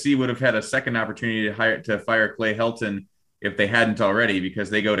 USC would have had a second opportunity to fire Clay Helton if they hadn't already, because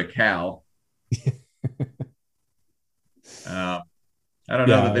they go to Cal. I don't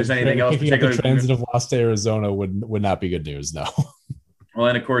know that there's anything else. Picking up the transit of loss to Arizona would not be good news, no. Well,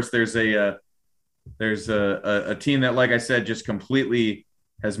 and of course, there's a team that, like I said, just completely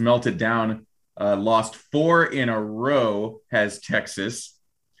has melted down. Lost 4 in a row, has Texas,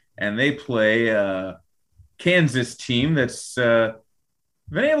 and they play a Kansas team that's been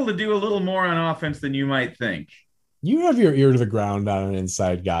able to do a little more on offense than you might think. You have your ear to the ground on an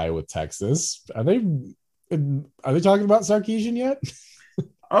inside guy with Texas. Are they talking about Sarkisian yet?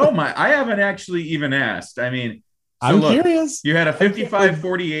 Oh my! I haven't actually even asked. I mean, I'm curious. You had a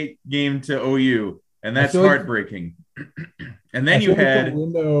 55-48 game to OU, and that's heartbreaking. And then you had the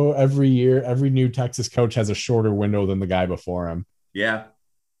window every year. Every new Texas coach has a shorter window than the guy before him. Yeah.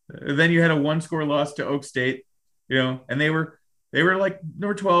 Then you had a 1-score loss to Oak State, and they were like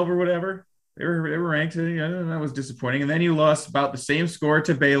number 12 or whatever. They were ranked. That was disappointing. And then you lost about the same score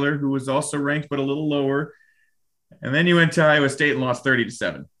to Baylor, who was also ranked but a little lower. And then you went to Iowa State and lost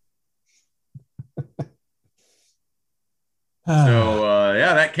 30-7. So,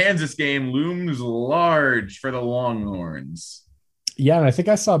 that Kansas game looms large for the Longhorns. Yeah, and I think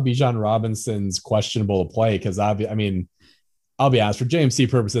I saw Bijan Robinson's questionable to play because, I'll be honest, for JMC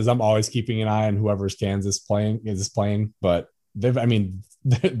purposes, I'm always keeping an eye on whoever's Kansas is playing. But they're I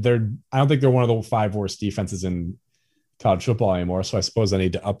don't think they're one of the 5 worst defenses in college football anymore. So I suppose I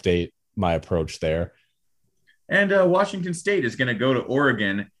need to update my approach there. And Washington State is going to go to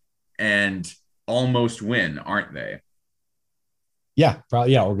Oregon and almost win, aren't they? Yeah,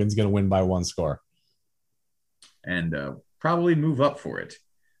 probably. Yeah, Oregon's going to win by 1 score. And probably move up for it.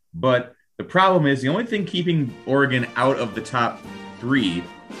 But the problem is the only thing keeping Oregon out of the top 3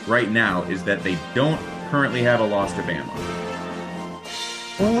 right now is that they don't currently have a loss to Bama.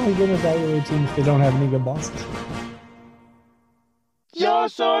 Well, we're going to evaluate teams if they don't have any good losses. Your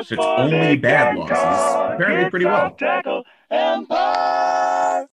source It's for only big bad and losses. tall. Apparently It's pretty well. Off Tackle Empire.